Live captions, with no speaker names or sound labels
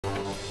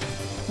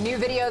New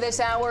video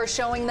this hour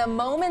showing the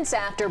moments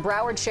after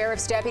Broward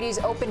Sheriff's deputies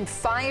opened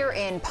fire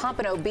in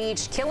Pompano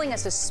Beach, killing a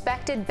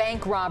suspected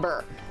bank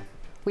robber.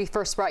 We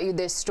first brought you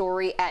this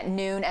story at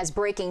noon as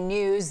breaking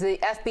news. The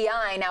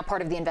FBI now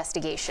part of the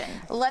investigation.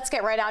 Let's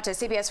get right out to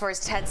CBS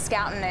 4's Ted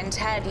Scouten. And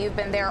Ted, you've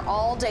been there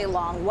all day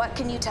long. What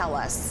can you tell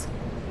us?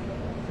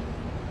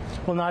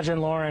 Well, Naja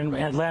and Lauren,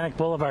 Atlantic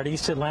Boulevard,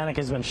 East Atlantic,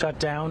 has been shut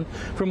down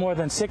for more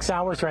than 6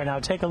 hours right now.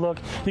 Take a look.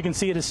 You can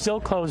see it is still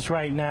closed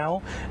right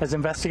now as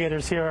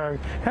investigators here are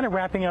kind of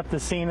wrapping up the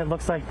scene. It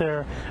looks like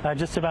they're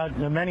just about,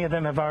 many of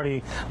them have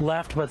already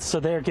left, but so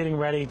they're getting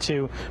ready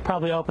to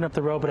probably open up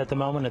the road, but at the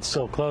moment it's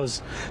still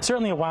closed.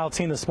 Certainly a wild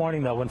scene this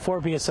morning, though, when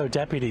 4 BSO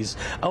deputies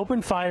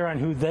opened fire on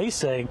who they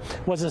say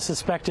was a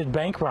suspected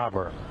bank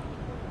robber.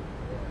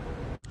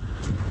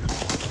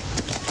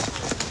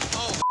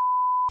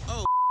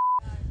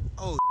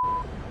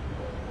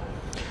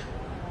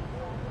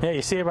 Yeah,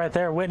 you see it right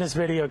there. Witness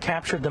video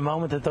captured the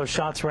moment that those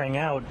shots rang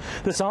out.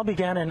 This all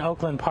began in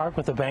Oakland Park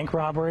with a bank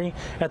robbery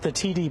at the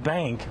TD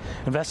Bank.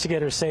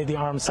 Investigators say the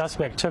armed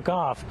suspect took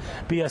off,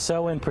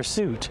 BSO in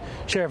pursuit.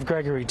 Sheriff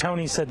Gregory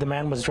Tony said the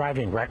man was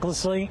driving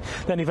recklessly,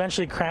 then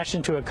eventually crashed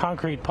into a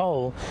concrete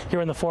pole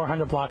here in the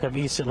 400 block of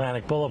East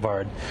Atlantic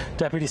Boulevard.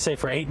 Deputies say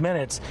for 8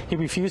 minutes he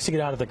refused to get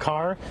out of the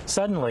car.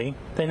 Suddenly,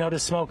 they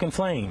noticed smoke and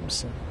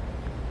flames.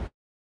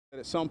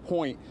 At some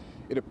point,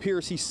 it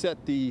appears he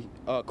set the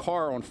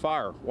car on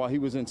fire while he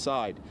was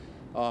inside,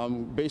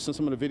 based on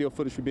some of the video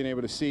footage we've been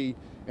able to see,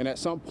 and at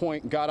some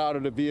point got out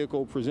of the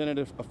vehicle, presented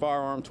a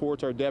firearm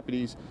towards our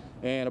deputies,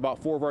 and about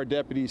 4 of our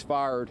deputies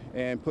fired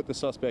and put the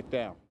suspect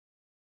down.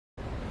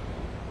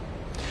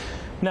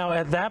 Now,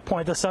 at that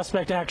point, the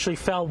suspect actually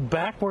fell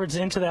backwards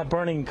into that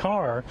burning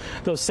car.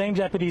 Those same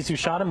deputies who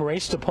shot him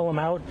raced to pull him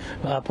out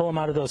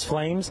of those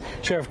flames.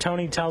 Sheriff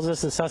Tony tells us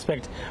the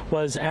suspect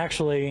was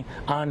actually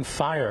on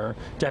fire.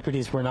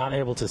 Deputies were not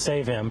able to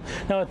save him.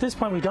 Now, at this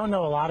point, we don't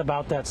know a lot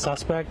about that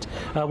suspect.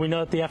 We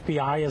know that the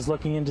FBI is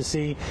looking in to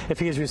see if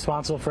he is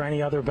responsible for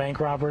any other bank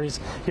robberies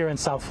here in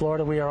South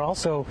Florida. We are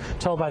also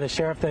told by the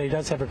sheriff that he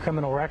does have a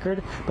criminal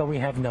record, but we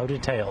have no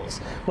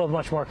details. We'll have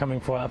much more coming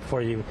up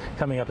for you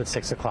coming up at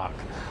 6 o'clock.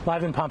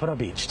 Live in Pompano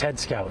Beach, Ted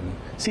Scouten,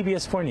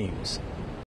 CBS 4 News.